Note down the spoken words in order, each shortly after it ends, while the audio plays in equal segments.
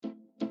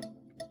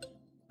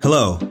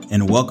Hello,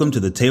 and welcome to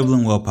the Table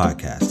and Well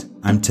podcast.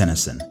 I'm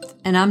Tennyson.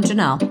 And I'm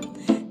Janelle.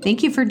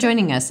 Thank you for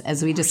joining us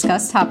as we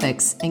discuss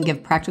topics and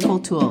give practical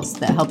tools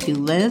that help you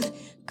live,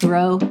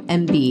 grow,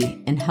 and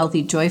be in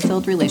healthy,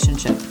 joy-filled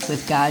relationship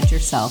with God,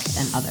 yourself,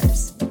 and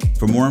others.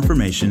 For more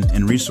information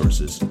and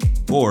resources,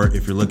 or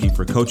if you're looking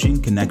for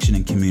coaching, connection,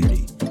 and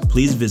community,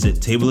 please visit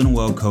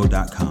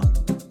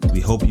tableandwellco.com.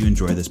 We hope you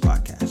enjoy this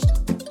podcast.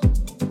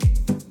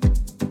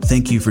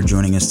 Thank you for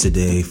joining us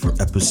today for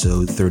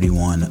episode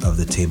 31 of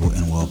the Table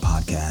and Well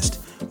podcast.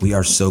 We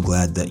are so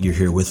glad that you're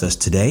here with us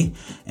today.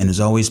 And as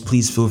always,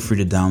 please feel free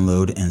to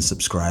download and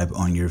subscribe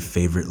on your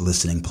favorite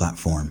listening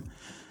platform.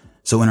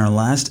 So in our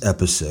last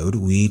episode,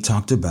 we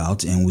talked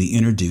about and we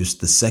introduced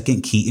the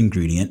second key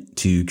ingredient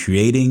to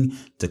creating,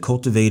 to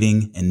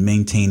cultivating, and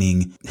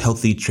maintaining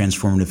healthy,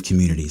 transformative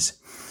communities.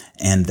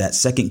 And that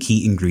second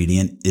key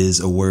ingredient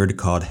is a word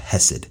called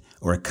Hesed,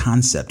 or a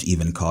concept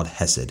even called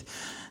Hesed.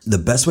 The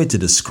best way to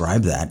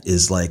describe that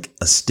is like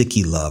a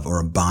sticky love or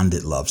a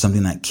bonded love,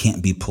 something that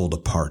can't be pulled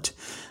apart.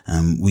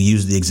 We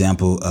use the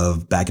example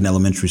of back in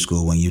elementary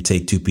school when you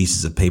take two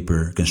pieces of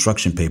paper,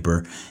 construction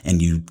paper,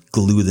 and you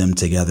glue them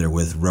together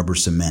with rubber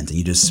cement and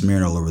you just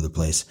smear it all over the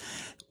place.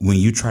 When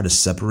you try to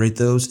separate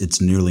those, it's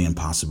nearly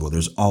impossible.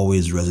 There's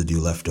always residue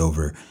left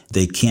over.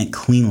 They can't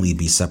cleanly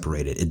be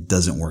separated. It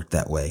doesn't work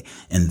that way.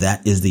 And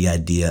that is the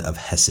idea of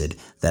Hesed,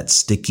 that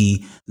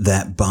sticky,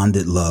 that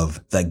bonded love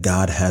that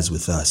God has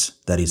with us,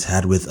 that he's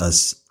had with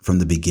us from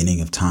the beginning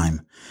of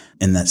time.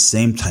 And that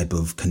same type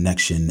of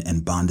connection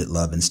and bonded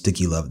love and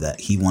sticky love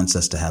that he wants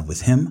us to have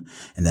with him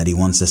and that he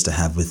wants us to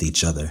have with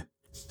each other.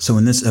 So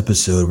in this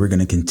episode, we're going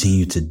to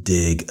continue to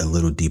dig a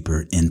little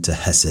deeper into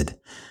Hesed.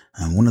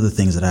 One of the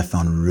things that I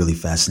found really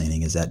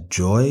fascinating is that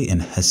joy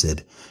and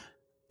Hesed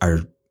are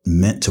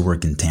meant to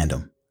work in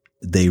tandem.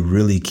 They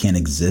really can't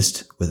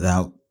exist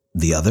without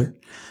the other.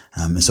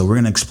 And so we're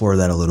going to explore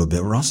that a little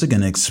bit. We're also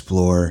going to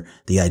explore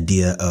the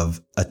idea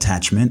of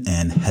attachment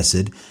and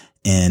Hesed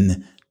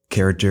in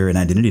character and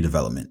identity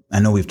development. I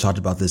know we've talked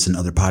about this in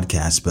other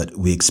podcasts, but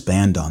we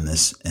expand on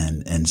this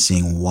and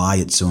seeing why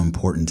it's so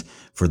important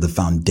for the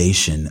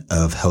foundation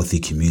of healthy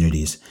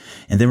communities.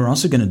 And then we're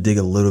also going to dig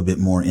a little bit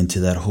more into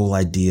that whole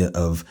idea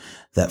of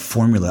that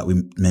formula that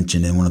we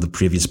mentioned in one of the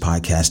previous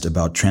podcasts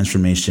about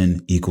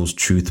transformation equals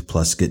truth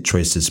plus good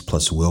choices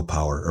plus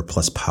willpower or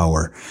plus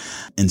power,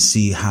 and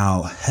see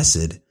how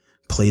Hesed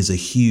plays a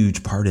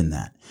huge part in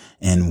that.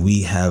 And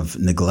we have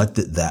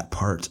neglected that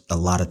part a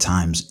lot of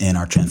times in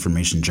our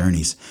transformation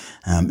journeys,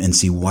 and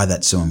see why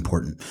that's so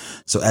important.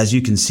 So as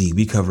you can see,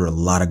 we cover a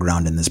lot of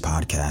ground in this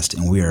podcast,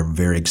 and we are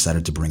very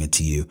excited to bring it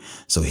to you.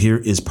 So here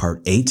is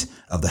part 8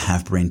 of the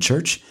Half Brain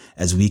Church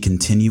as we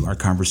continue our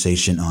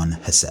conversation on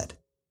Hesed.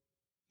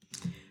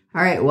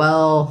 All right.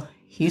 Well,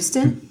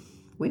 Houston,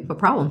 we have a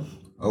problem.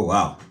 Oh,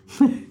 wow.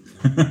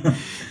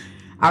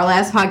 Our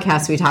last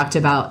podcast, we talked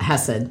about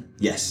Hesed.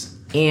 Yes.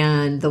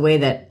 And the way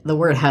that the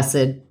word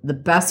Hesed, the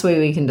best way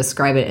we can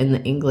describe it in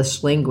the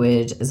English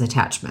language is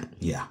attachment.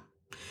 Yeah.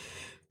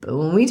 But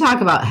when we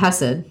talk about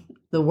Hesed,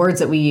 the words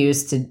that we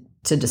use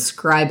to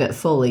describe it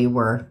fully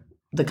were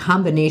the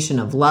combination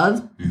of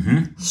love,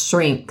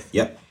 strength,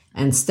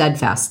 and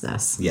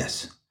steadfastness.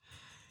 Yes.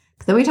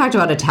 Then we talked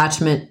about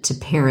attachment to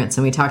parents,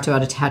 and we talked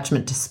about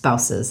attachment to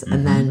spouses.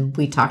 And then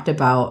we talked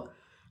about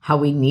how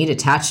we need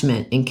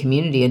attachment in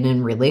community and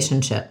in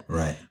relationship.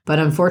 Right. But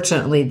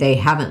unfortunately, they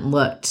haven't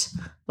looked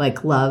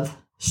like love,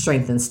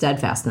 strength, and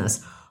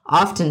steadfastness.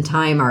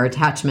 Oftentimes, our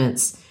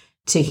attachments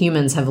to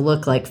humans have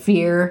looked like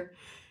fear,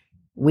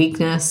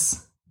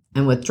 weakness,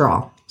 and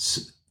withdrawal.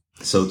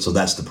 So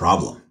that's the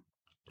problem.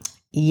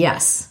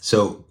 Yes.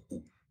 So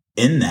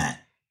in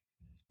that,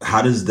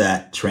 how does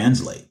that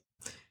translate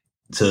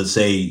to,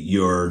 say,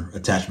 your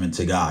attachment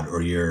to God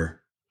or your...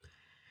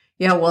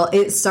 Yeah, well,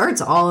 it starts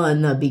all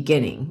in the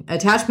beginning.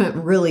 Attachment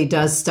really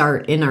does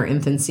start in our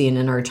infancy and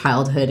in our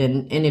childhood.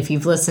 And if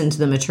you've listened to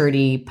the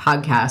Maturity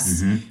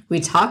podcasts, we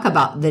talk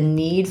about the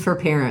need for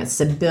parents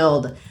to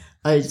build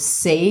a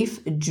safe,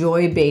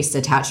 joy-based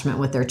attachment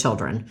with their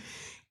children.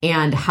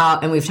 And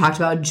we've talked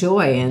about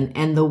joy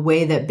and the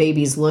way that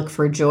babies look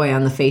for joy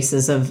on the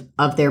faces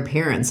of their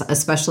parents,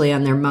 especially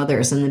on their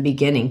mothers in the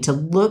beginning, to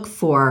look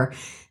for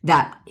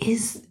that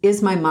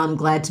is my mom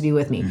glad to be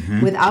with me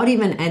without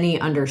even any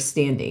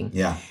understanding.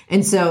 Yeah.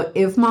 And so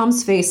if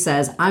mom's face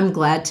says, I'm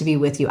glad to be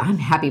with you, I'm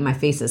happy, my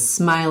face is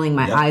smiling,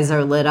 my eyes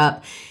are lit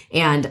up,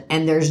 and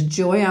there's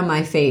joy on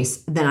my face,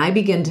 then I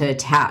begin to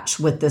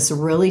attach with this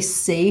really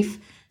safe,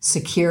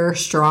 secure,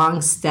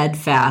 strong,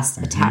 steadfast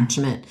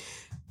attachment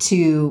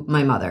to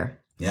my mother.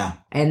 Yeah.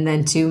 And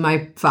then to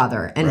my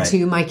father and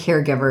to my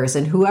caregivers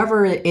and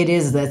whoever it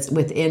is that's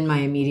within my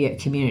immediate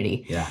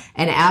community. Yeah.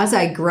 And as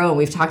I grow,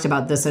 we've talked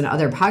about this in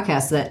other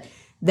podcasts,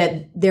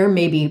 that there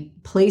may be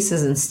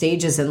places and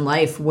stages in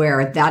life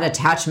where that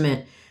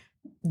attachment,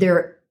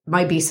 there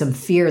might be some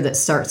fear that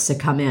starts to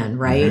come in,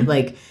 right?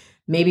 Like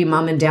maybe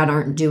mom and dad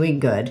aren't doing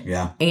good.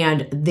 Yeah.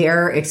 And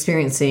they're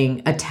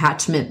experiencing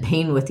attachment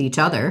pain with each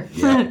other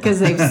because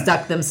they've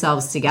stuck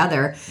themselves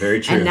together. Very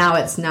true. And now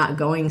it's not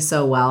going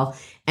so well.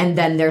 And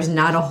then there's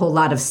not a whole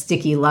lot of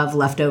sticky love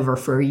left over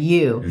for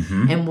you.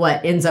 And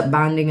what ends up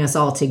bonding us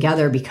all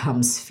together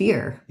becomes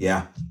fear.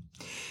 Yeah.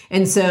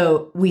 And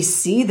so we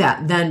see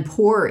that then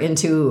pour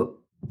into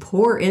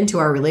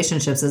our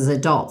relationships as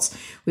adults.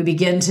 We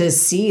begin to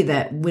see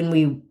that when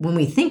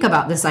we think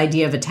about this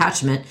idea of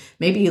attachment,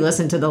 maybe you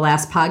listened to the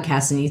last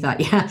podcast and you thought,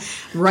 yeah,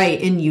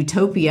 right, in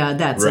utopia,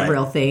 that's a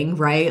real thing,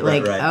 right?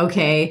 Like,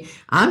 okay,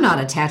 I'm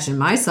not attaching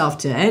myself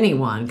to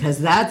anyone because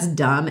that's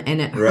dumb and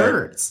it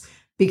hurts,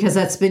 because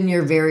that's been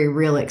your very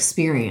real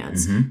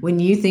experience. When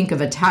you think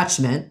of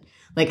attachment,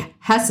 like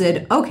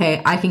Hesed,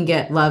 okay, I can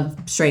get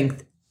love,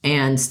 strength,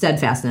 and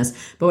steadfastness.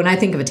 But when I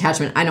think of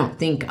attachment, I don't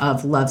think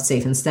of love,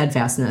 safe, and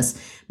steadfastness.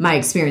 My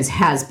experience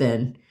has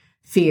been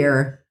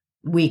fear,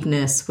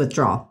 weakness,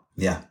 withdrawal.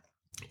 Yeah.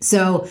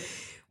 So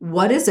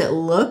what does it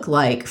look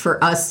like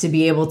for us to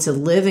be able to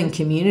live in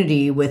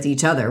community with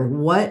each other?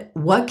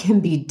 What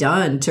can be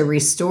done to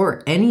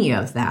restore any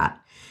of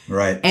that?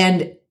 Right.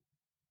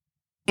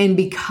 And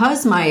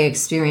because my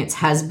experience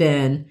has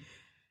been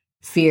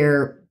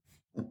fear,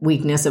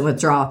 weakness, and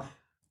withdrawal,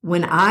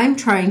 when I'm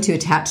trying to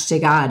attach to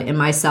God in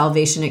my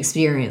salvation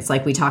experience,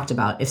 like we talked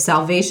about, if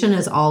salvation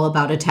is all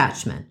about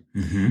attachment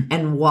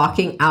and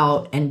walking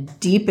out and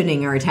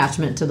deepening our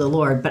attachment to the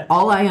Lord, but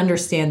all I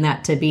understand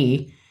that to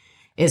be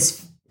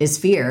is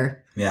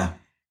fear. Yeah.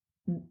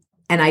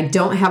 And I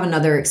don't have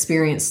another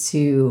experience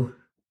to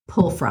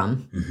pull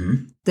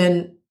from,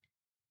 then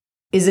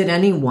is it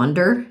any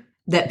wonder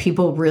that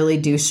people really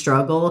do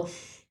struggle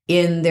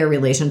in their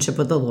relationship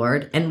with the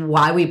Lord, and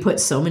why we put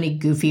so many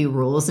goofy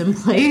rules in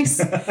place?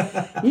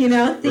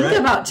 Think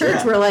about church.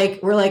 Yeah.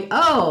 We're like,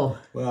 oh,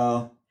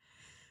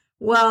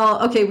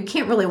 well, okay, we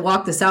can't really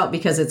walk this out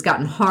because it's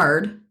gotten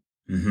hard.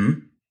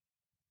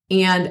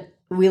 And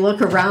we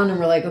look around and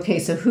we're like, okay,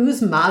 so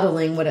who's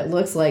modeling what it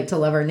looks like to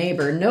love our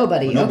neighbor?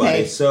 Nobody.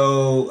 Okay.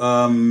 So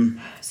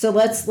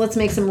let's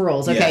make some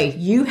rules. Okay.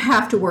 You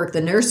have to work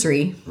the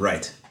nursery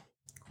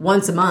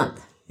once a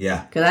month.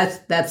 Yeah. Because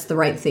that's the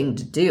right thing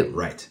to do.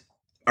 Right.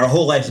 Our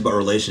whole life's about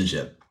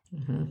relationship.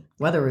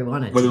 Whether we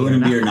want it to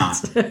be or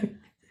not.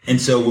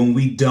 And so when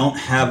we don't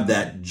have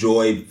that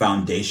joy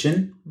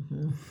foundation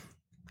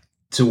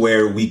to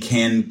where we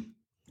can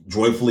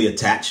joyfully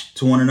attach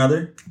to one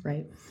another,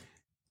 right,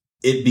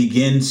 it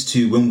begins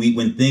to,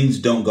 when things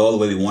don't go the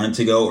way we want it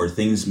to go, or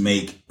things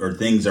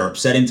are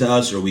upsetting to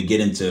us, or we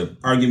get into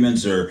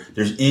arguments, or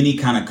there's any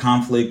kind of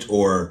conflict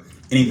or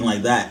anything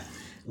like that,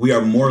 we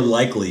are more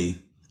likely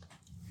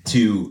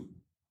to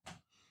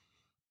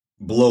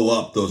blow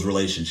up those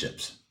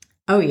relationships.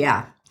 Oh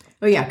yeah.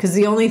 Because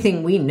the only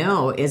thing we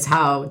know is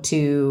how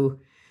to,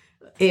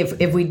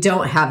 if we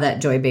don't have that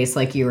joy base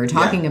like you were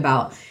talking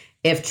about,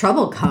 if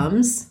trouble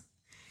comes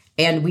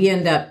and we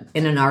end up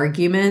in an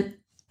argument,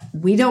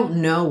 we don't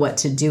know what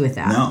to do with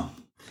that. No.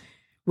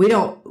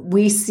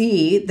 We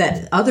see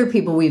that other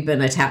people we've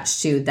been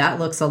attached to, that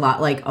looks a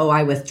lot like, oh,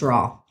 I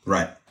withdraw.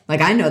 Right.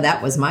 Like, I know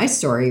that was my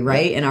story,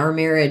 right? Yep. In our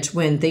marriage,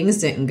 when things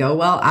didn't go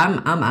well,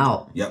 I'm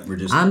out. Yep,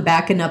 I'm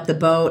backing up the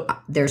boat.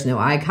 There's no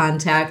eye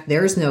contact.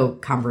 There's no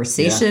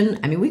conversation. Yeah.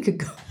 I mean, we could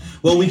go.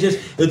 Well,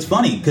 it's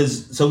funny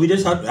because we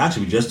just talked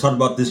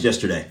about this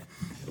yesterday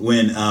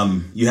when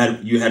you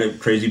had a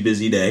crazy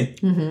busy day,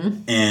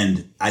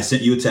 and I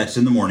sent you a text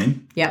in the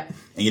morning. Yep.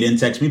 And you didn't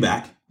text me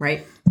back.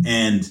 Right.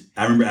 And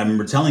I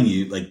remember telling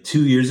you, like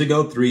 3 years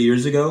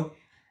ago,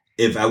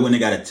 if I wouldn't have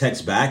got a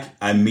text back,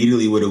 I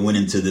immediately would have went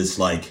into this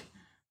like,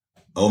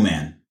 oh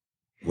man,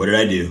 what did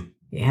I do?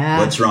 Yeah.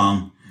 What's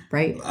wrong?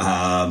 Right.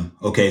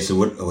 Okay, so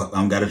what?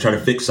 I'm got to try to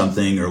fix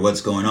something, or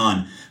what's going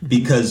on?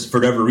 Because for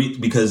whatever reason,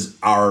 because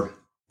our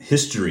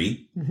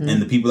history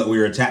and the people that we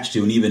were attached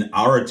to, and even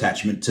our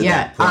attachment to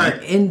that point, our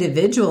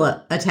individual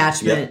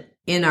attachment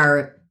in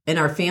our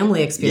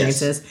family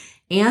experiences,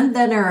 and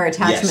then our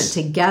attachment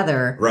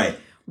together,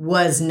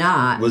 was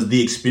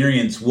the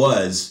experience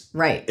was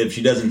right. If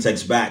she doesn't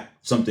text back,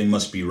 something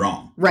must be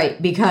wrong.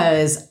 Right,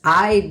 because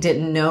I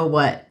didn't know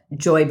what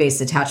joy-based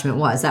attachment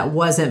was. That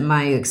wasn't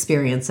my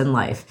experience in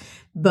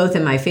life, both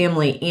in my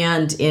family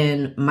and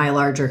in my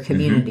larger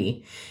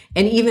community.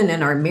 And even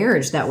in our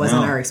marriage, that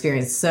wasn't our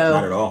experience. So,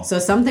 not at all. So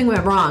something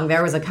went wrong.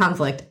 There was a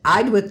conflict.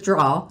 I'd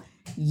withdraw.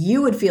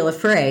 You would feel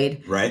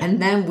afraid. Right.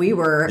 And then we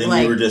were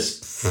we were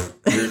just,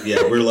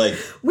 we're like.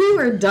 We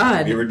were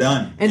done. We were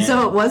done. And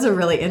so it was a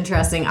really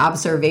interesting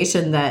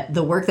observation that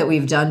the work that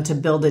we've done to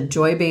build a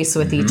joy base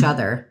with each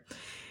other,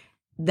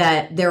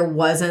 that there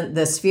wasn't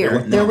this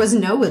fear. There was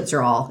no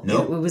withdrawal.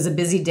 Nope. It was a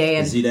busy day.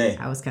 And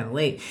I was kind of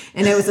late.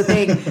 And it was a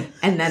thing.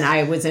 And then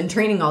I was in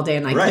training all day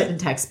and I couldn't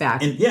text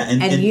back. And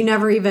you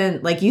never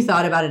even, like, you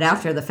thought about it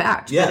after the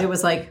fact. Yeah. But it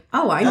was like,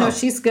 oh, I know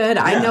she's good.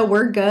 Yeah. I know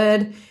we're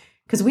good.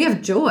 Because we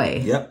have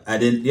joy. Yep. I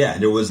didn't,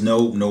 there was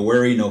no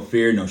worry, no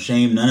fear, no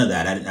shame, none of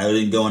that. I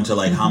didn't go into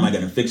like, how am I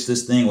going to fix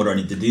this thing? What do I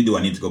need to do? Do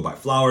I need to go buy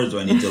flowers? Do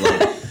I need to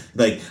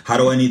like how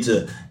do I need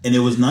to, and it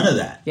was none of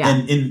that. Yeah.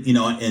 And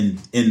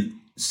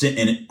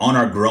on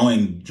our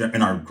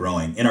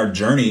our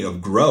journey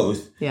of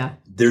growth,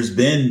 there's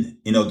been,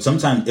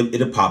 sometimes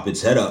it'll pop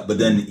its head up, but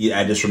then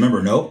I just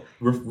remember, nope,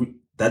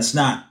 that's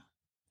not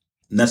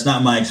that's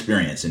not my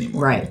experience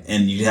anymore. Right.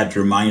 And you have to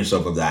remind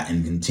yourself of that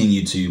and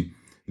continue to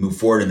move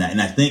forward in that.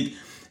 And I think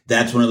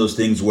that's one of those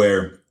things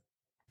where,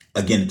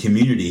 again,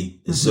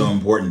 community is so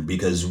important,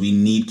 because we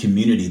need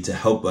community to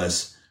help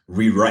us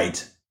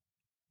rewrite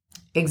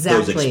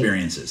those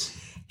experiences.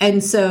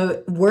 And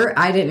so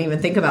I didn't even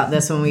think about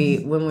this when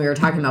we were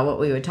talking about what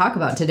we would talk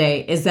about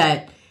today, is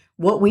that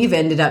what we've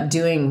ended up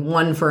doing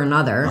one for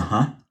another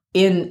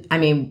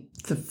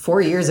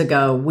 4 years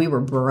ago, we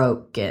were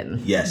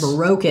broken. Yes.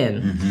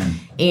 Broken. Mm-hmm.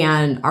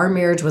 And our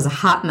marriage was a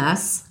hot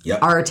mess.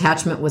 Yep. Our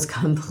attachment was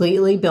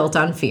completely built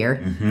on fear.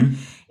 Mm-hmm.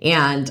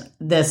 And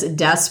this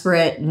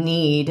desperate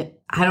need,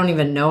 I don't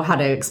even know how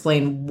to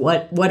explain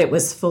what it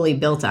was fully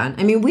built on.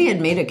 I mean, we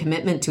had made a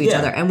commitment to each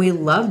other and we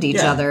loved each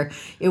other.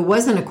 It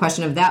wasn't a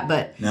question of that,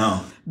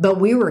 but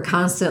we were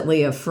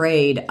constantly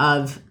afraid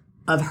of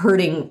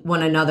hurting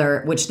one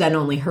another, which then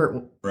only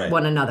hurt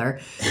one another.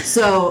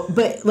 So,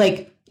 but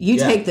like, you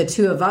take the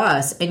two of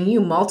us and you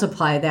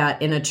multiply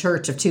that in a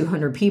church of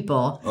 200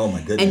 people. Oh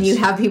my goodness. And you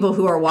have people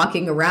who are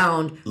walking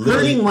around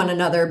hurting one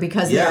another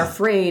because they're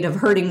afraid of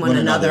hurting one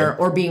another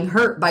or being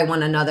hurt by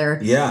one another.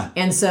 Yeah.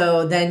 And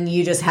so then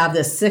you just have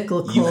this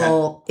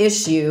cyclical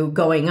issue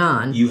going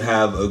on. You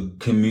have a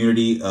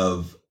community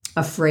of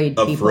afraid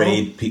people.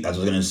 I was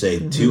going to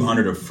say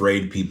 200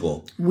 afraid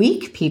people.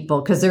 Weak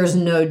people, because there's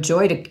no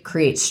joy to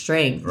create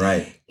strength.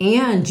 Right.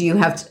 And you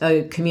have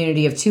a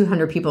community of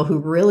 200 people who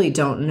really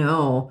don't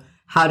know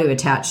how to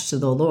attach to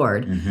the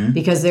Lord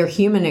because their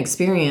human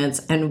experience,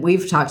 and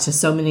we've talked to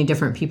so many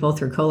different people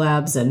through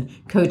collabs and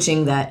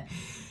coaching that,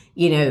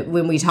 you know,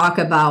 when we talk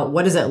about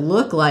what does it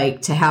look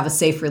like to have a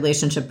safe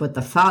relationship with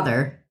the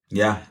Father,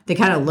 they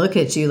kind of look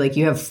at you like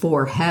you have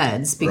four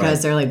heads,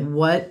 because they're like,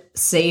 what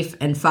safe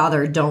and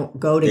Father don't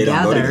go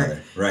together,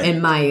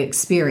 in my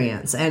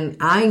experience. And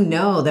I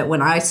know that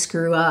when I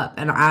screw up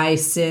and I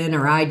sin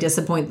or I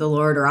disappoint the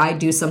Lord or I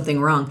do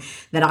something wrong,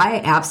 that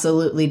I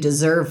absolutely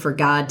deserve for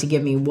God to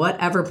give me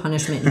whatever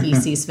punishment he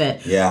sees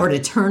fit or to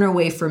turn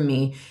away from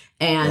me.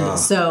 And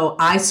so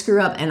I screw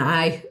up and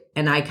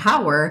I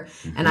cower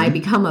and I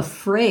become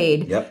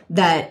afraid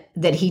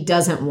that he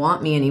doesn't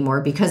want me anymore,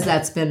 because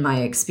that's been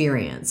my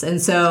experience.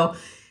 And so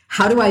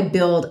how do I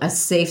build a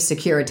safe,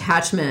 secure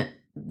attachment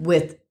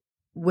with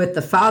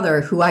the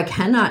Father who I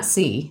cannot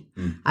see?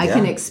 I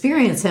can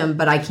experience him,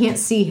 but I can't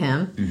see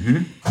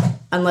him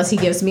unless he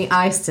gives me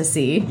eyes to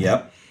see.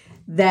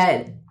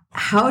 That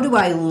how do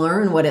I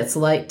learn what it's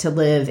like to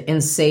live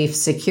in safe,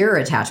 secure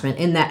attachment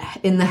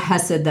in the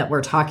Hesed that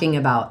we're talking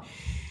about?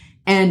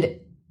 And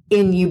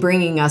in you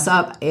bringing us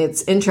up,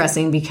 it's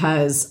interesting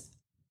because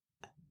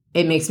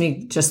it makes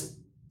me just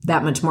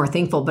that much more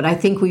thankful. But I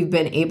think we've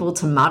been able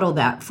to model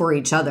that for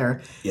each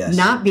other. Yes.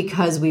 Not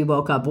because we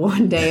woke up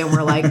one day and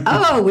we're like,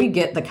 oh, we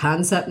get the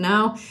concept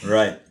now.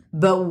 Right.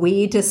 But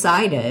we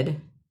decided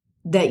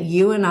that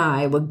you and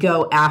I would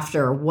go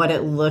after what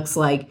it looks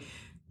like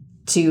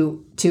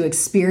to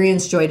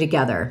experience joy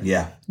together.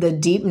 Yeah. The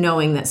deep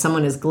knowing that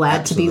someone is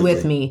glad to be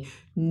with me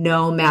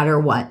no matter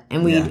what.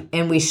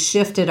 And we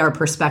shifted our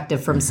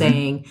perspective from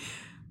saying,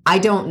 I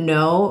don't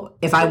know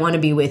if I want to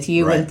be with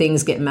you when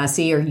things get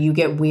messy or you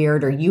get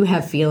weird or you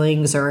have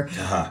feelings or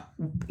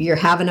you're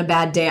having a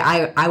bad day.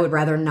 I would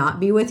rather not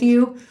be with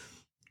you,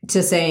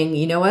 to saying,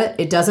 you know what?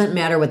 It doesn't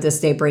matter what this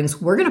day brings.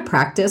 We're going to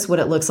practice what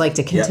it looks like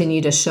to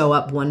continue to show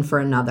up one for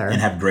another. And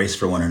have grace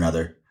for one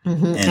another.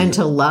 And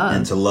to love.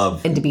 And to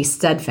love. And to be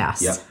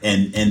steadfast. Yep.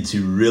 And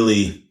to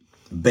really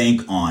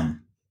bank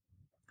on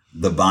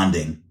the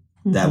bonding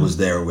that was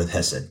there with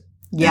Hesed.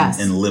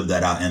 Yes. And live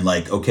that out. And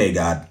like, okay,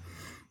 God,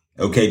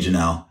 okay,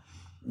 Janelle,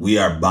 we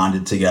are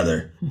bonded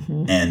together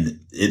and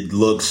it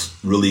looks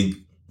really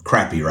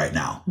crappy right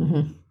now,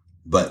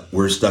 but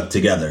we're stuck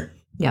together.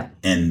 Yep.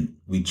 And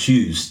we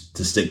choose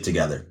to stick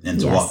together and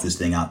to walk this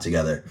thing out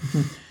together.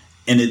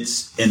 And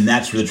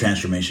that's where the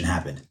transformation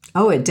happened.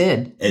 Oh, it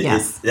did.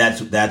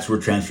 That's where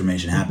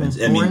transformation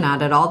happens. I mean, we're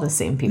not at all the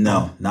same people.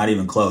 No, not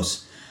even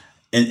close.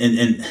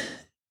 And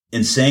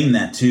in saying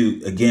that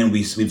too, again,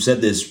 we've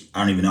said this, I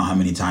don't even know how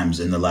many times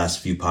in the last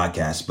few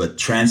podcasts, but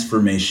true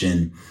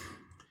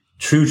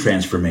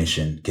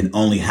transformation can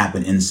only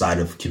happen inside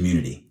of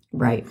community.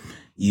 Right.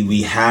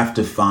 We have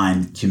to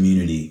find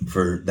community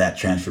for that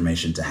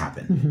transformation to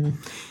happen.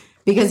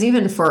 Because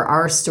even for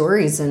our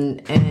stories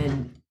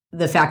and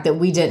the fact that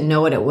we didn't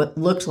know what it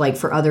looked like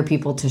for other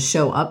people to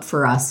show up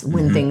for us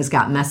when things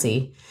got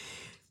messy,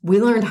 we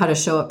learned how to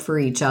show up for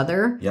each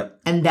other.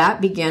 Yep. And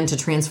that began to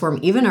transform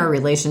even our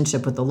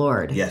relationship with the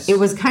Lord. Yes. It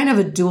was kind of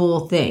a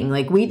dual thing.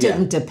 Like we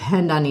didn't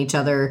depend on each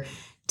other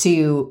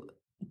to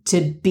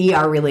be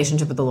our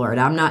relationship with the Lord.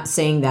 I'm not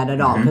saying that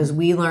at all, because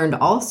we learned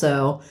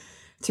also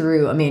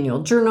through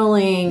Emmanuel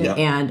journaling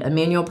and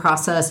Emmanuel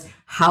process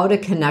how to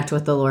connect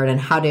with the Lord and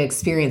how to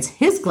experience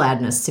his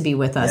gladness to be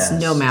with us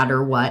no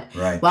matter what.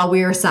 Right. While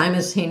we are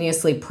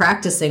simultaneously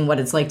practicing what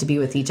it's like to be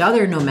with each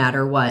other no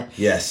matter what.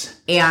 Yes.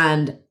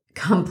 And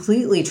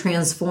completely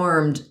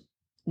transformed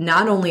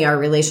not only our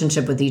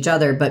relationship with each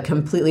other, but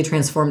completely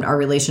transformed our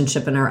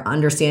relationship and our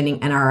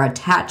understanding and our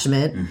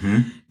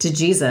attachment to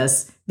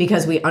Jesus,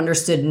 because we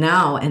understood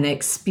now and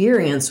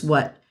experienced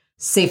what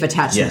safe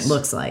attachment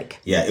looks like.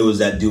 Yeah, it was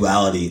that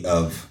duality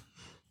of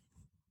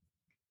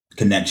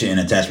connection and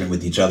attachment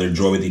with each other,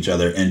 joy with each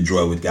other, and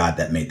joy with God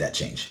that made that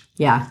change.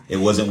 Yeah. It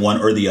wasn't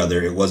one or the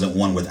other. It wasn't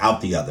one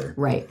without the other.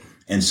 Right.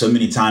 And so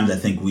many times I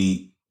think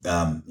we,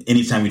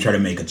 anytime we try to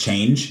make a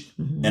change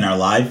in our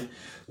life,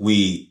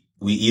 we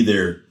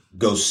either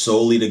go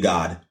solely to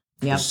God,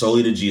 or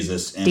solely to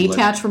Jesus, and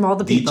detach from all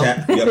the people.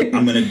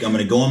 I'm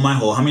gonna go on my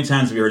hole. How many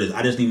times have you heard this?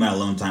 I just need my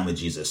alone time with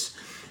Jesus.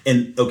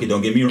 And okay,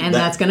 don't get me wrong. And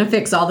that's going to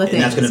fix all the things.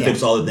 And that's going to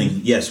fix all the things.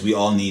 Yes, we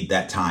all need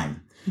that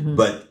time.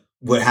 But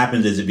what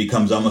happens is it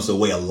becomes almost a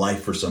way of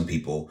life for some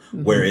people,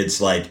 where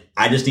it's like,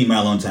 I just need my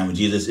alone time with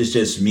Jesus. It's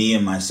just me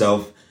and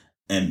myself,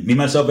 and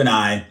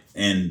I,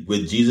 and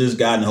with Jesus,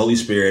 God, and the Holy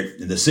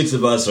Spirit, the six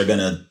of us are going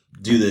to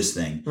do this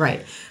thing.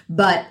 Right.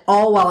 But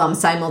all while I'm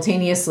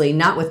simultaneously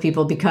not with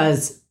people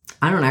because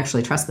I don't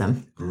actually trust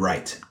them.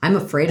 Right. I'm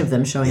afraid of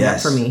them showing up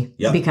for me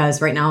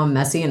because right now I'm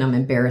messy and I'm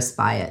embarrassed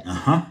by it.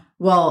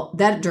 Well,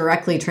 that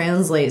directly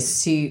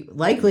translates to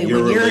likely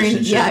when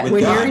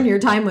you're in your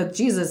time with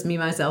Jesus, me,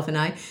 myself, and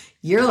I,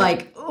 you're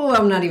like, oh,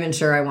 I'm not even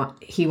sure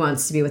he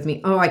wants to be with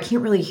me. Oh, I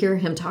can't really hear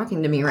him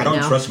talking to me right now. I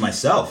don't trust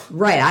myself.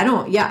 Right. I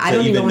don't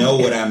even know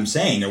what I'm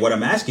saying or what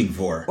I'm asking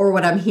for. Or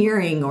what I'm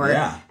hearing or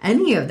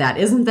any of that.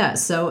 Isn't that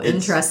so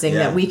interesting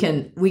that we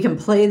can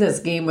play this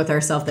game with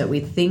ourselves that we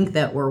think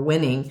that we're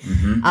winning.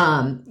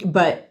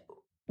 But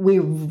we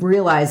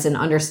realized and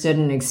understood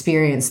and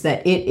experienced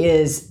that it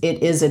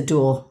is a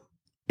dual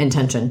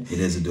intention. It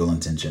is a dual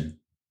intention.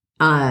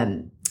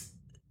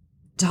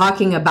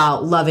 Talking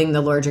about loving the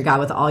Lord your God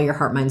with all your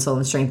heart, mind, soul,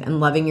 and strength, and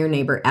loving your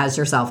neighbor as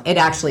yourself. It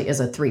actually is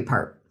a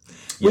 3-part.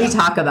 We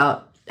talk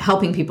about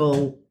helping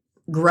people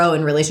grow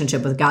in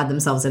relationship with God,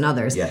 themselves, and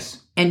others. Yes.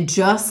 And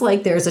just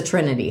like there's a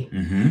Trinity,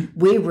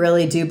 we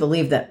really do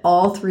believe that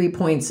all 3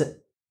 points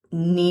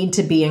need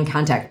to be in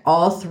contact.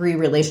 All 3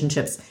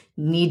 relationships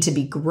need to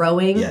be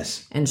growing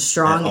and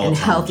strong and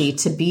healthy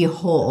to be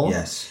whole.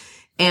 Yes.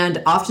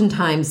 And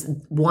oftentimes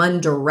one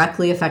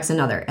directly affects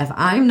another. If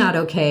I'm not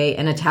okay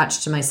and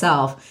attached to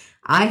myself,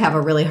 I have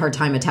a really hard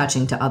time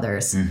attaching to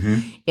others.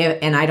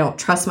 And I don't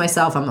trust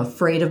myself. I'm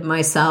afraid of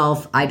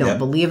myself. I don't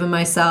believe in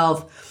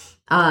myself.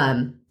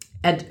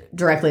 It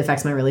directly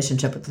affects my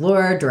relationship with the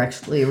Lord,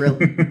 directly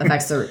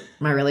affects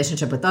my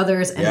relationship with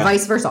others, and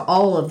vice versa.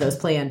 All of those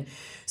play in.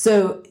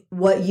 So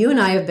what you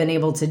and I have been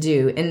able to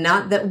do, and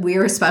not that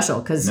we're special,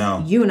 because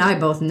you and I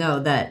both know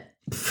that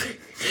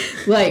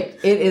like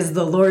it is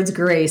the Lord's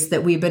grace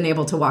that we've been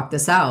able to walk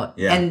this out.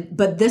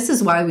 But this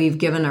is why we've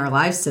given our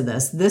lives to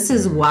this. This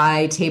is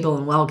why Table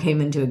and Well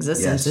came into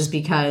existence, is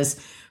because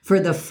for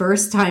the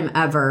first time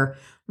ever,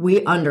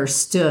 we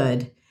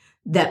understood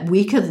that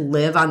we could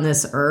live on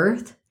this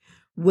earth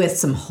with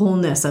some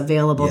wholeness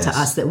available to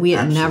us that we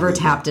had never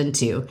tapped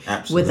into,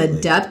 with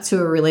a depth to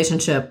a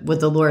relationship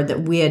with the Lord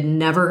that we had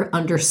never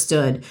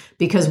understood,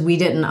 because we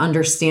didn't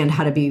understand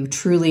how to be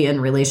truly in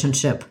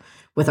relationship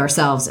with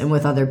ourselves and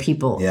with other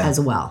people as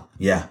well.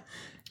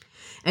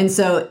 And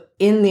so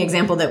in the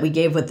example that we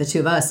gave with the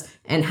two of us,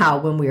 and how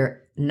when we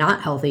were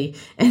not healthy,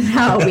 and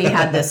how we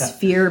had this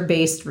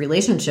fear-based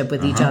relationship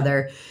with each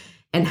other,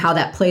 and how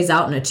that plays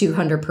out in a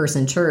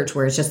 200-person church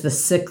where it's just the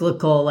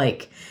cyclical,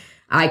 like,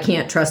 I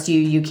can't trust you,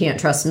 you can't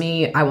trust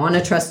me, I want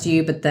to trust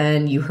you, but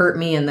then you hurt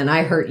me, and then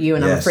I hurt you,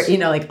 and I'm afraid,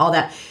 like all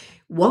that.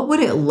 What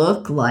would it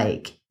look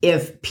like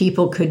if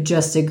people could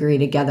just agree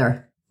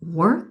together?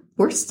 We're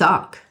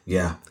stuck.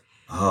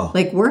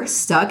 Like we're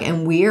stuck,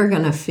 and we are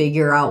going to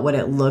figure out what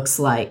it looks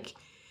like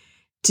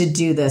to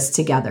do this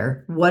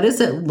together. What does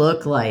it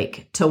look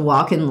like to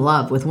walk in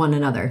love with one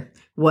another?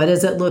 What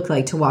does it look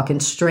like to walk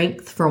in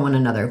strength for one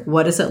another?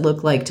 What does it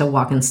look like to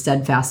walk in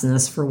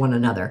steadfastness for one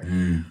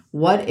another?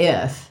 What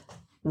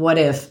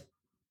if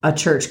a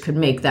church could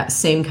make that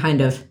same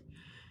kind of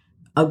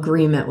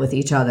agreement with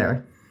each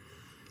other?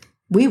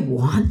 We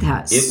want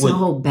that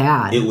so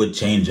bad. It would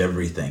change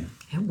everything.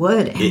 It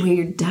would, and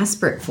we're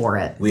desperate for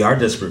it. We are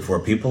desperate for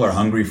it. People are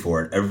hungry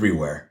for it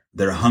everywhere.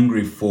 They're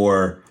hungry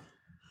for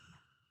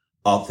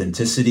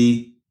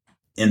authenticity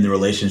in the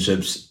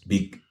relationships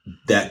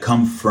that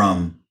come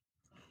from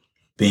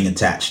being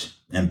attached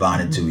and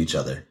bonded to each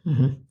other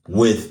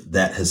with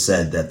that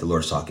Hesed that the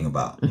Lord's talking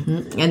about.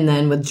 And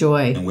then with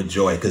joy. And with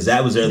joy, because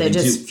that was everything too.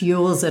 That just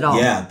fuels it all.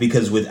 Yeah,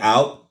 because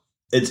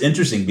it's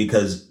interesting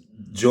because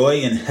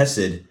joy and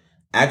Hesed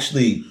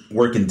actually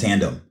work in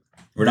tandem.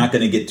 We're not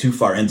going to get too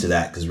far into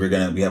that because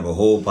we have a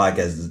whole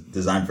podcast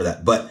designed for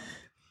that. But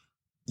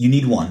you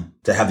need one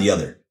to have the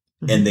other,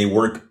 and they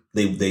work.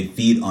 They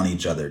feed on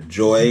each other.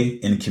 Joy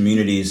in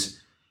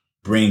communities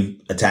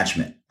bring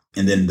attachment,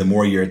 and then the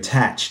more you're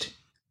attached,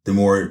 the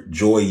more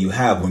joy you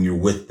have when you're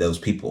with those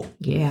people.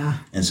 Yeah.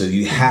 And so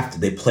you have to.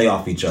 They play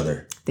off each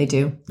other. They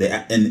do. They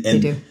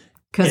do,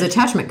 because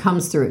attachment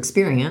comes through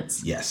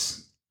experience.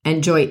 Yes.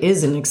 And joy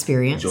is an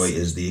experience. Joy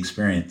is the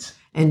experience.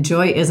 And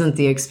joy isn't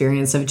the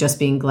experience of just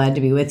being glad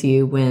to be with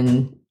you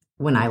when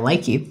when I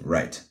like you.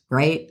 Right.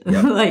 Right?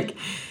 Yep. Like,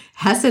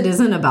 Hesed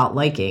isn't about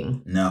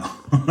liking. No.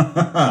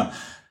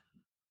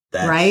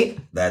 Right?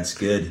 That's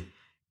good.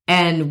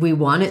 And we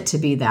want it to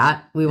be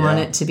that. We want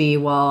it to be,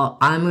 well,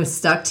 I'm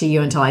stuck to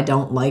you until I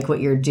don't like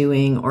what you're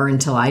doing, or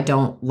until I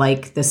don't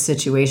like this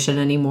situation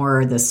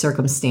anymore, or this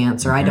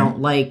circumstance, or I don't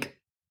like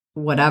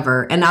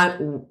whatever. And I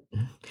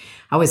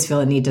always feel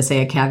a need to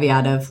say a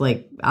caveat of,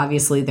 like,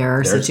 obviously there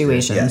are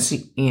situations,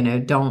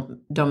 don't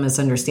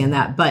misunderstand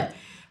that. But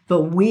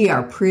we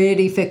are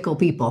pretty fickle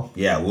people.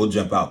 Yeah, we'll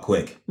jump out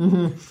quick.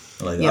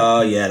 Mm-hmm. Like,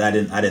 oh yeah, I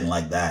didn't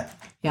like that.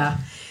 Yeah.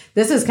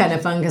 This is kind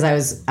of fun because I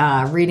was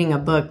reading a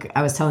book.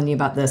 I was telling you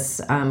about this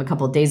a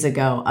couple of days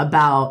ago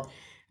about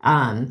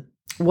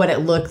what it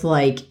looked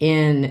like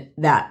in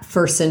that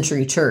first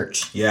century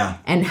church. Yeah.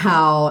 And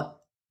how,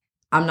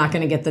 I'm not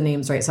going to get the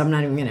names right, so I'm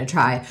not even going to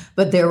try,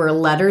 but there were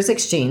letters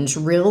exchanged,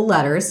 real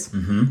letters,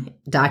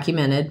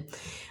 documented,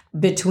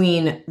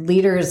 between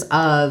leaders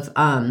of,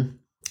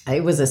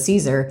 it was a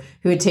Caesar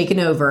who had taken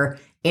over,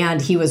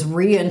 and he was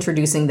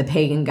reintroducing the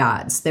pagan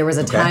gods. There was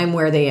a time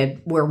where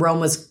Rome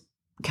was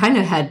kind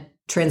of had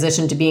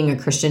transitioned to being a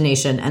Christian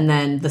nation, and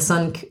then the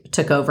son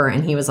took over,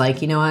 and he was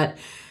like, you know what?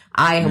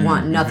 I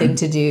want nothing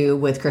to do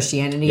with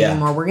Christianity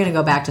anymore. We're going to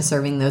go back to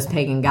serving those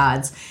pagan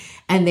gods.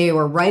 And they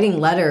were writing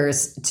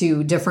letters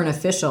to different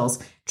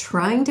officials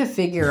trying to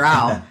figure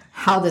out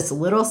how this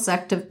little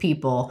sect of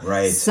people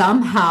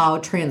somehow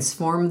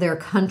transformed their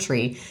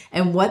country.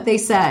 And what they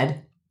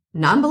said,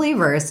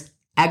 non-believers,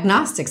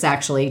 agnostics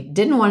actually,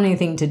 didn't want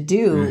anything to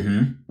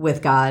do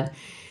with God,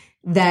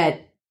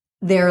 that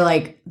they're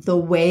like, the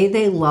way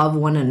they love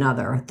one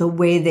another, the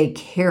way they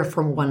care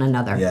for one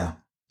another. Yeah.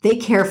 They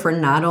care for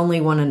not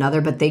only one another,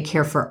 but they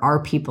care for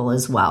our people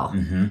as well.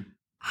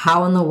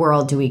 How in the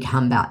world do we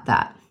combat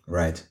that?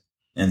 Right.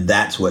 And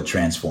that's what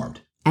transformed.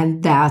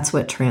 And that's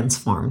what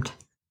transformed.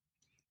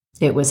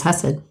 It was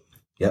Hesed.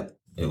 Yep.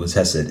 It was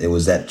Hesed. It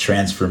was that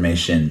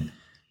transformation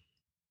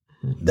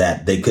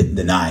that they couldn't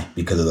deny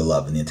because of the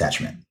love and the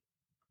attachment.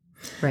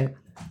 Right.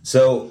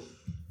 So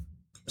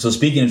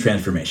speaking of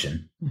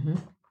transformation,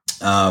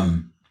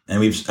 and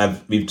we've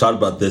talked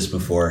about this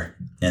before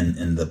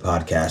in the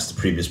podcast, the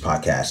previous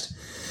podcast.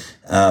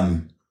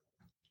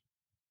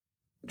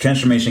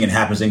 Transformation, it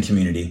happens in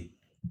community.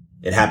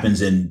 It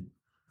happens in,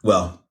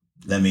 well,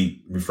 let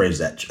me rephrase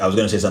that. I was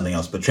going to say something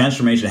else, but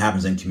transformation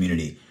happens in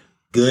community,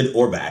 good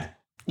or bad.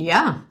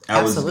 Yeah,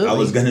 absolutely. I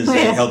was going to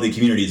say healthy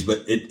communities,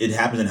 but it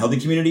happens in healthy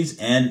communities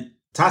and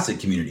toxic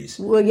communities.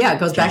 Well, yeah, it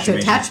goes back to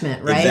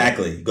attachment, right?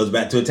 Exactly. It goes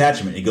back to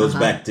attachment. It goes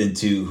back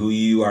into who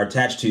you are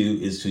attached to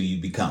is who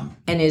you become.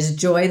 And is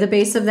joy the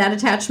base of that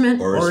attachment,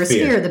 or is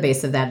fear the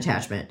base of that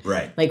attachment?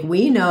 Right. Like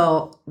we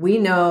know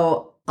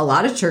a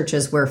lot of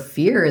churches where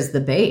fear is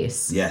the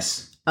base.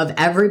 Yes. Of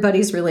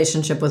everybody's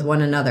relationship with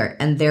one another,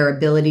 and their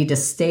ability to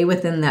stay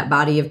within that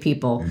body of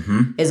people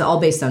is all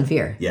based on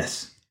fear.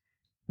 Yes.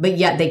 But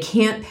yet they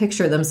can't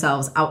picture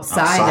themselves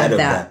outside of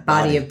that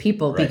body of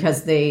people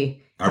because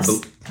they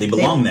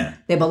belong there.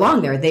 They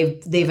belong there.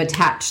 They've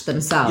attached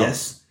themselves.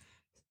 Yes.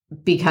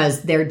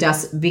 Because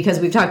because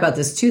we've talked about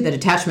this too, that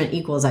attachment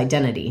equals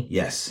identity.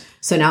 Yes.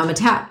 So now I'm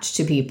attached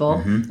to people,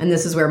 and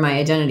this is where my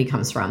identity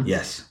comes from.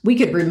 Yes. We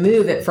could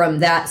remove it from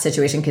that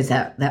situation because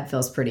that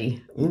feels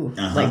pretty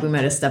like we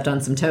might have stepped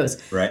on some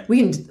toes. Right.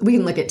 We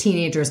can look at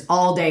teenagers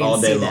all day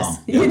and see this.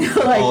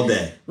 Yep. All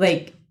day.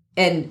 Like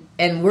and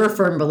we're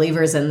firm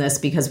believers in this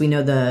because we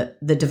know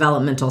the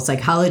developmental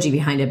psychology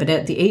behind it. But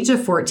at the age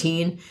of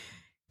 14,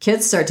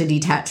 kids start to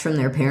detach from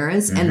their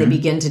parents, and they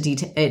begin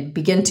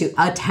to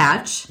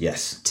attach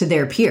to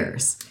their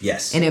peers.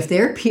 Yes. And if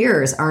their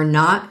peers are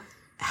not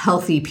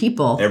healthy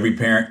people, every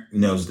parent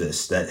knows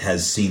this, that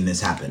has seen this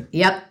happen.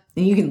 Yep.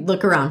 And you can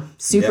look around.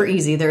 Super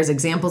easy. There's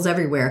examples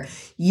everywhere.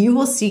 You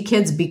will see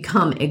kids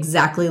become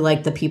exactly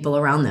like the people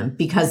around them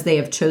because they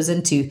have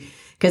chosen to,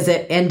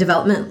 and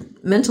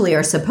developmentally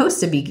are supposed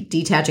to be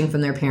detaching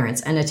from their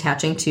parents and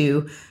attaching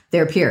to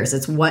their peers.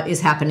 It's what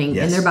is happening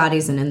in their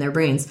bodies and in their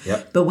brains.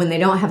 Yep. But when they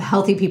don't have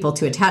healthy people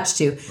to attach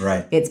to,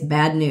 it's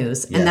bad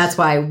news. Yes. And that's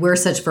why we're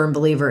such firm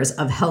believers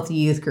of healthy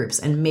youth groups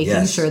and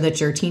making sure that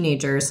your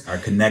teenagers are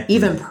connected,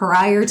 even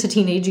prior to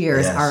teenage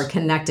years, are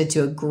connected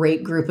to a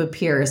great group of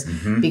peers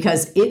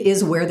because it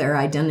is where their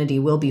identity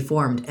will be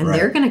formed. And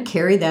they're going to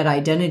carry that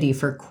identity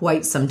for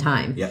quite some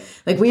time. Yep.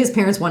 Like we as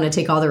parents want to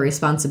take all the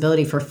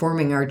responsibility for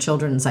forming our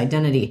children's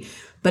identity,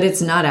 but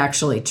it's not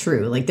actually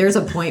true. Like there's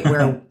a point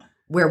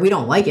where we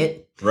don't like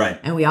it. Right.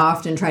 And we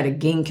often try to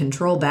gain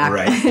control back.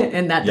 Right.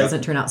 And that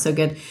doesn't turn out so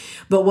good.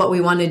 But what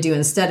we want to do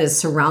instead is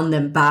surround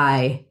them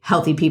by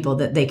healthy people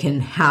that they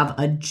can have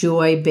a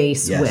joy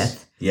base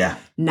with. Yeah.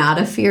 Not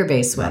a fear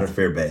base with. Not a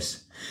fear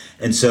base.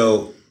 And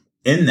so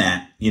in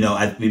that, we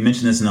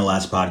mentioned this in the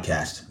last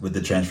podcast with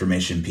the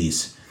transformation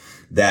piece,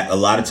 that a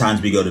lot of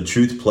times we go to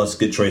truth plus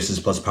good choices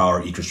plus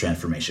power equals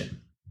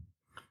transformation.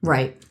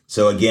 Right.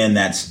 So again,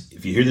 that's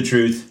if you hear the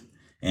truth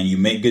and you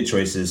make good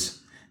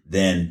choices,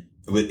 then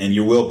and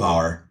your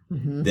willpower,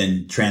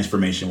 then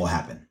transformation will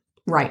happen.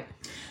 Right.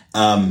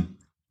 That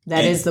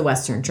is the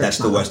Western church model. That's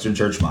the Western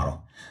church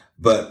model.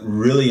 But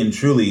really and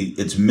truly,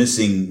 it's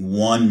missing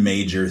one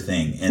major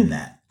thing in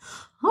that.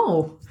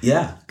 Oh.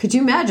 Yeah. Could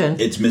you imagine?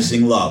 It's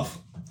missing love,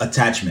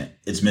 attachment.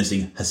 It's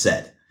missing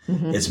hesed.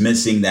 Mm-hmm. It's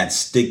missing that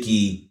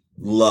sticky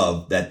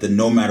love that the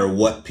no matter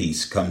what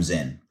piece comes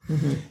in.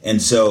 Mm-hmm.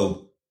 And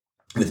so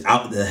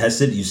without the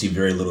hesed, you see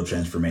very little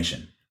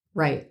transformation.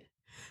 Right.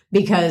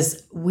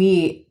 Because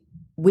we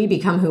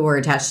become who we're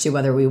attached to,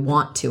 whether we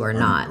want to or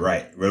not.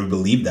 Right. Whether we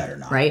believe that or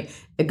not. Right.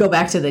 Go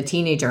back to the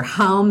teenager.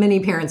 How many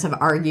parents have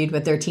argued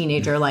with their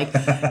teenager like,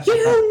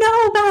 you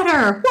know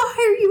better. Why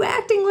are you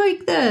acting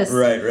like this?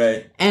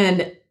 Right.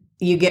 And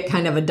you get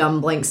kind of a dumb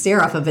blank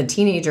stare off of a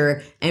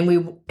teenager, and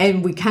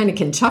we kind of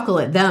can chuckle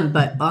at them,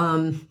 but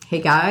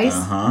hey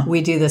guys,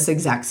 we do this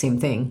exact same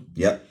thing.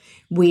 Yep.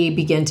 We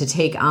begin to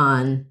take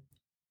on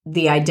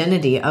the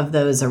identity of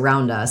those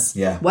around us,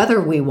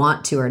 whether we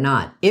want to or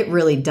not. It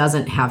really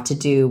doesn't have to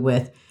do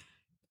with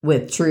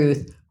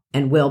truth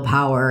and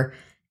willpower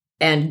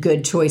and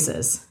good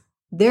choices.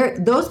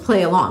 Those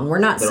play along. We're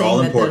not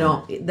saying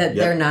that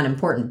they're not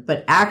important,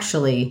 but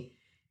actually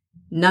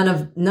none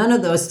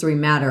of those three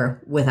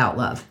matter without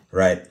love.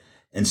 Right.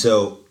 And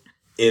so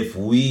in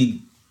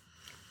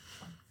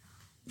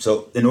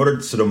order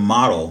to sort of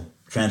model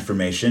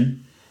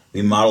transformation,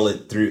 we model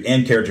it through,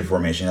 and character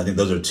formation. I think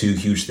those are two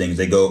huge things.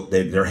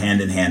 They're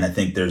hand in hand. I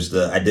think there's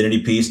the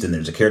identity piece, and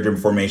there's a character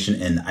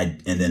formation,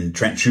 and then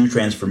true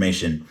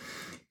transformation.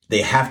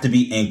 They have to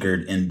be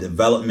anchored in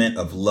development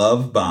of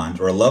love bond,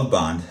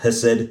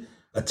 hesed,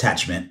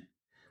 attachment,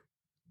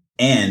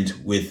 and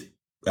with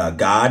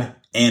God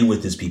and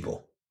with his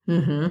people.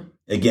 Mm-hmm.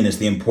 Again, it's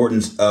the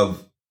importance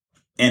of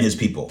and his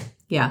people.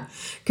 Yeah.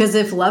 Because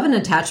if love and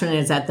attachment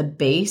is at the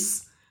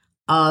base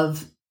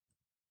of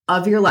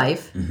your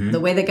life, the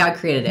way that God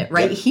created it,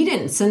 right? Yep. He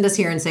didn't send us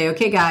here and say,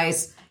 okay,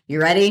 guys, you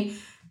ready?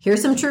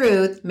 Here's some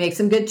truth. Make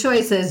some good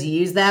choices.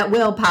 Use that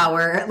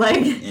willpower.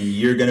 And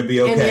you're going to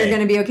be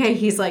okay.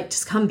 He's like,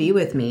 just come be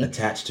with me.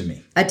 Attached to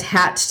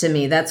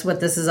me. That's what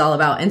this is all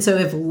about. And so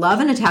if love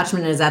and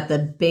attachment is at the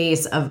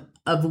base of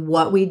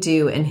what we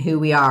do and who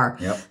we are,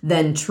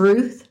 then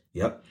truth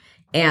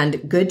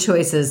and good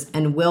choices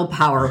and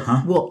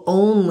willpower will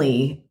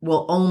only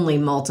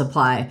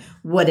multiply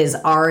what is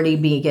already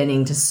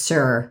beginning to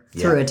stir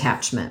through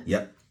attachment.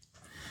 Yep.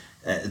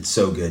 It's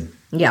so good.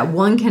 Yeah,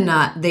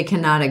 they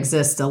cannot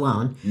exist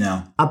alone.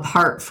 No.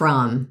 Apart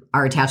from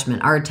our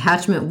attachment. Our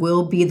attachment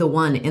will be the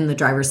one in the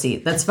driver's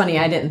seat. That's funny,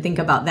 I didn't think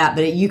about that,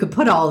 but you could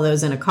put all of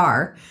those in a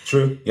car.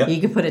 True, yep.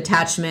 You could put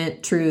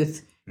attachment,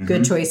 truth,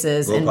 good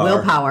choices, and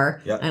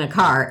willpower in a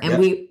car.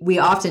 And we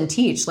often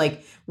teach,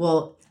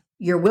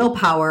 your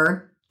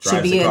willpower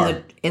should be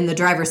in the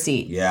driver's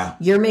seat. Yeah.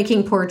 You're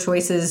making poor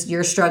choices.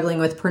 You're struggling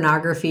with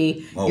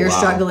pornography.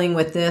 Struggling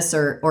with this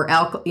or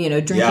alcohol,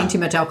 drinking too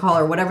much alcohol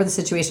or whatever the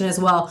situation is.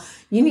 Well,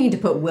 you need to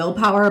put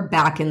willpower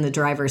back in the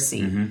driver's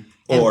seat and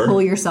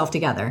pull yourself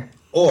together.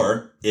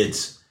 Or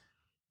it's,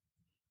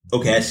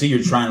 okay, I see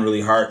you're trying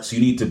really hard, so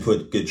you need to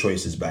put good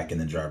choices back in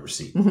the driver's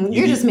seat. Mm-hmm.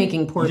 You're just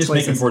making poor choices.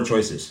 Making poor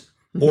choices.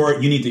 Mm-hmm. Or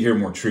you need to hear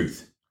more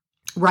truth.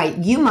 Right.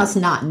 You must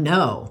not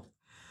know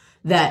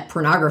that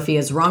pornography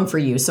is wrong for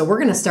you. So we're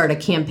going to start a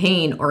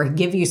campaign or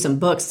give you some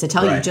books to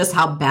tell you just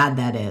how bad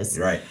that is.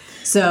 Right.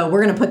 So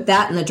we're going to put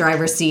that in the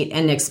driver's seat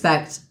and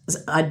expect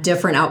a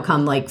different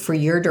outcome, for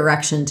your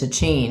direction to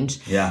change.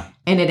 Yeah.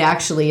 And it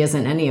actually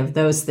isn't any of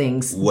those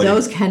things.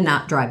 Those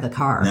cannot drive the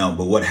car. No,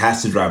 but what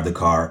has to drive the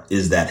car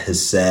is that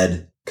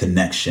hesed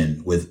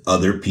connection with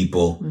other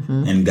people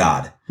and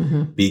God.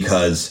 Mm-hmm.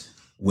 Because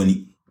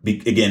in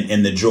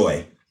the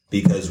joy,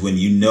 because when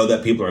you know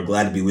that people are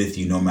glad to be with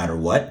you no matter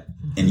what,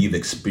 and you've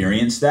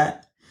experienced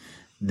that,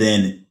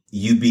 then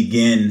you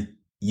begin,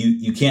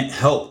 you can't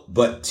help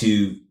but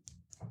to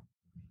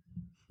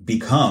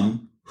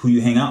become who you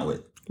hang out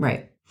with.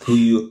 Right. Who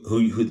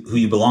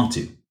you belong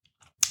to.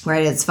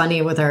 Right. It's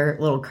funny with our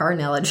little car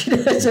analogy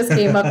that just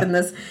came up in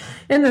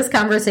this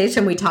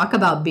conversation. We talk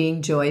about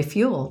being joy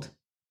fueled.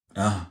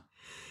 Yeah.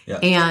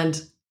 And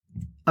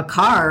a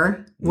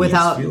car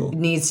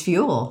needs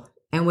fuel.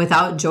 And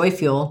without joy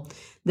fuel,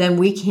 then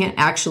we can't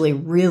actually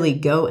really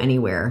go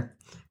anywhere.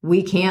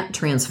 We can't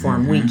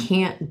transform. We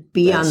can't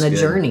be on the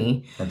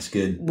journey. That's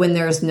good. When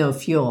there's no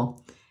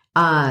fuel.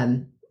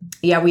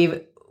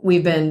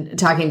 We've been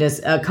talking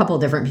to a couple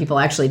of different people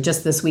actually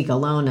just this week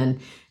alone,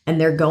 and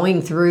they're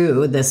going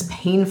through this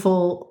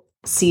painful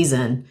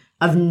season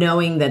of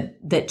knowing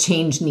that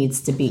change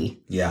needs to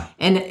be. Yeah.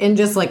 And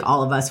just like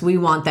all of us, we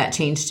want that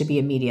change to be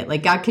immediate.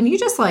 God, can you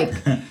just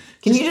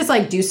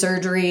do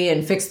surgery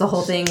and fix the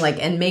whole thing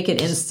and make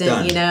it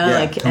instant,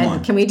 done. Yeah,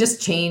 can we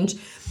just change?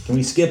 Can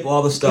we skip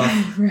all the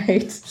stuff?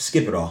 Right.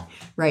 Skip it all.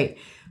 Right.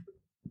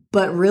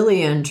 But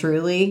really and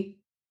truly,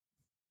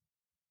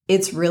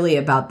 it's really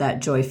about that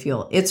joy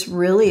fuel. It's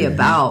really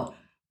about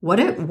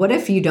what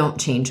if you don't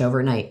change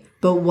overnight?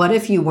 But what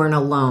if you weren't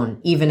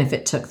alone, even if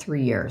it took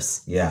 3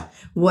 years? Yeah.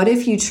 What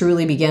if you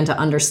truly began to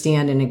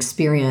understand and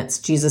experience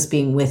Jesus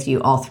being with you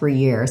all 3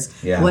 years?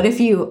 Yeah. What if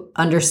you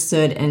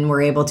understood and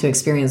were able to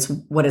experience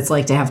what it's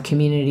like to have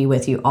community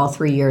with you all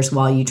 3 years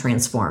while you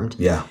transformed?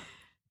 Yeah.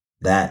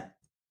 That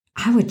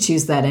I would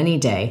choose that any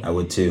day. I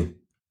would too.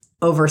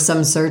 Over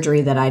some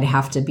surgery that I'd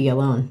have to be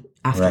alone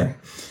after. Right.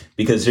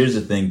 Because here's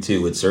the thing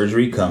too, with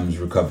surgery comes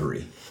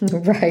recovery.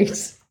 Right.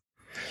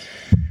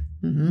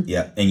 Mm-hmm.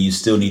 Yeah. And you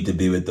still need to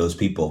be with those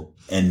people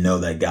and know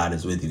that God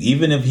is with you.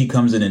 Even if he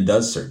comes in and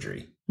does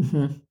surgery.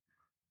 Mm-hmm.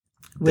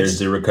 There's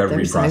the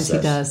recovery process.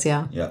 He does,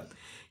 yeah. Yeah.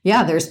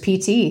 Yeah, there's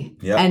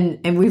PT. Yep.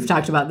 And we've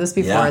talked about this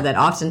before, that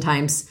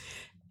oftentimes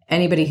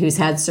anybody who's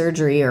had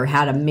surgery or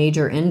had a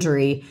major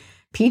injury,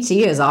 PT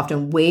is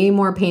often way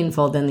more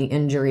painful than the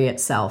injury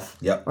itself.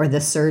 Yep. Or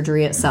the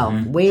surgery itself.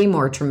 Mm-hmm. Way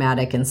more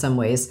traumatic in some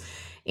ways.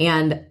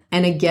 And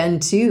again,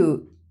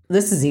 too,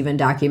 this is even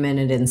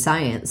documented in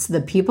science.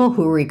 The people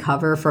who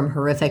recover from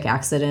horrific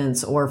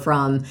accidents or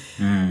from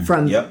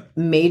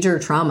major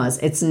traumas,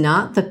 it's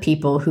not the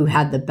people who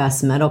had the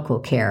best medical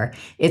care.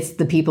 It's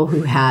the people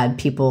who had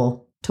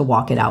people to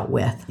walk it out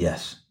with.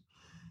 Yes.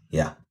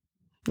 Yeah.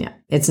 Yeah.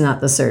 It's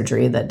not the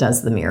surgery that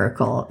does the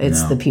miracle.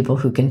 It's the people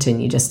who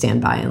continue to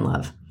stand by and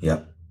love.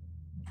 Yep.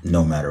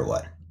 No matter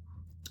what.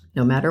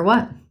 No matter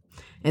what.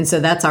 And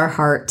so that's our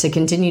heart to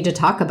continue to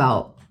talk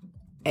about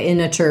in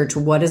a church.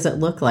 What does it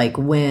look like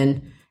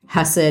when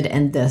Hesed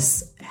and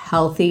this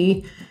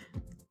healthy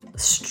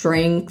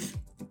strength,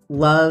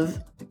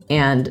 love,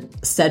 and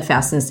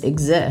steadfastness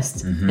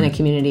exist in a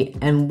community?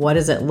 And what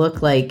does it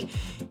look like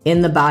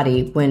in the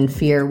body when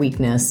fear,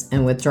 weakness,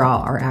 and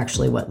withdrawal are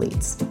actually what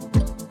leads?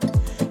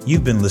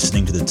 You've been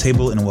listening to the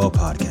Table and Well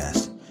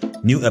podcast.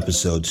 New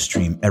episodes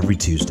stream every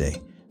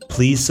Tuesday.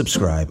 Please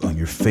subscribe on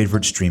your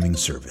favorite streaming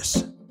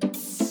service.